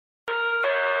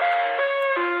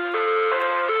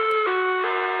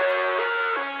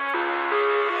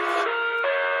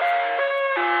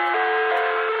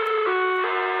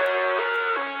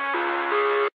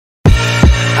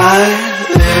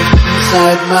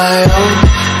my own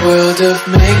world of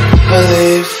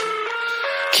make-believe.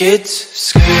 Kids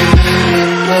screaming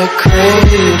in the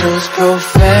cradles,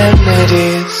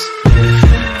 profanities.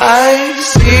 I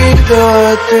see the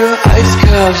world through ice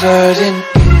covered in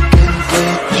ink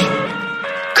and bleach.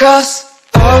 Cross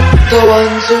out the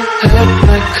ones who heard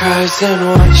my cries and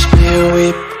watched me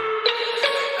weep.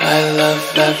 I love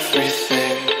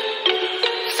everything.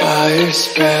 Fire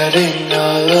spreading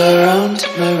all around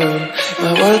my room.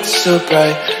 My world's so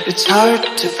bright, it's hard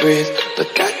to breathe, but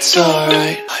that's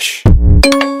alright. Hush.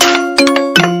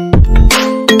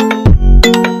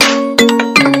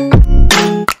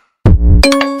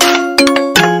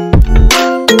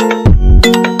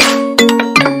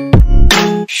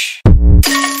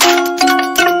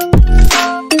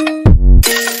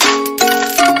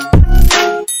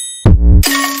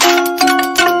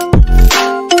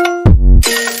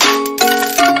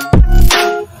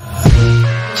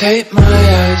 Tape my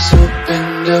eyes open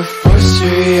to force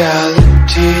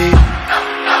reality.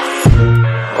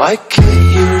 Why can't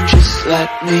you just let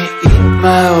me eat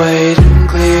my weight in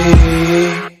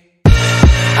glee?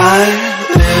 I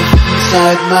live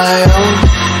inside my own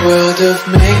world of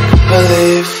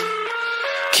make-believe.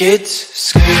 Kids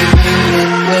screaming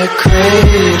in their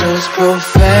cradles,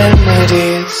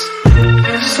 profanities.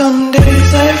 Some days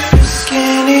I feel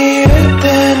skinnier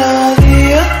than all the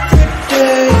other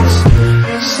days.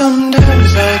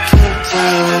 Sometimes I can't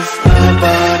tell if my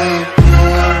body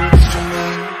belongs to me.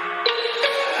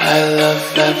 I love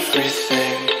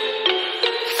everything.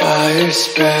 Fire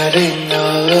spreading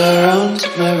all around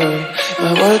my room.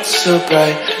 My world's so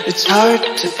bright, it's hard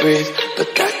to breathe,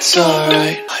 but that's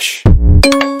alright. Hush.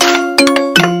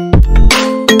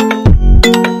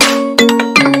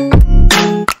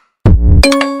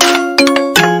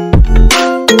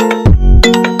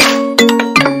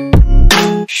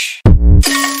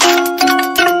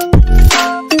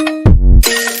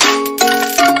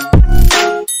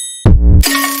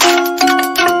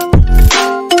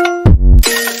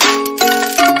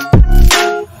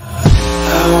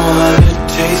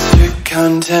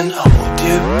 Content, hold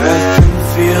your breath and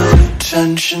feel the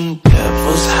tension.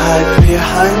 Devils hide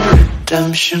behind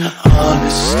redemption.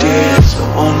 Honesty is a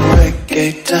one-way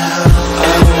gate to hell.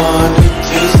 I wanna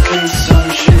taste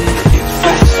consumption. Get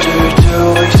faster to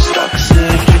waste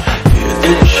oxygen. Hear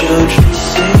the children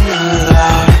sing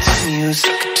aloud. It's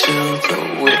music till the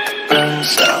wick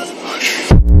burns out.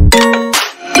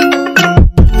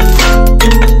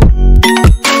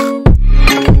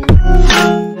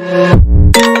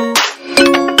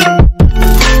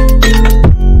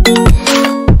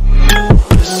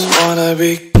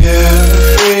 Be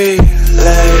carefree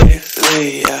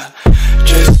lately, yeah.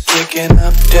 Just picking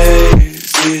up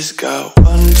daisies. Got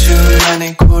 1 too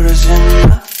many quarters in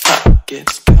my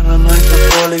pockets. Counting like the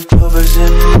 4-leaf clovers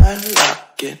in my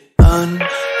locket.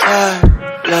 Untied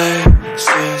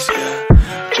laces, yeah.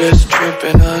 Just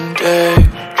tripping on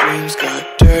daydreams.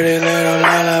 Got dirty little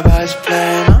lullabies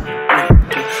playing on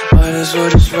repeat. Might as well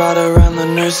just ride around the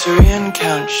nursery and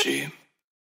count sheep.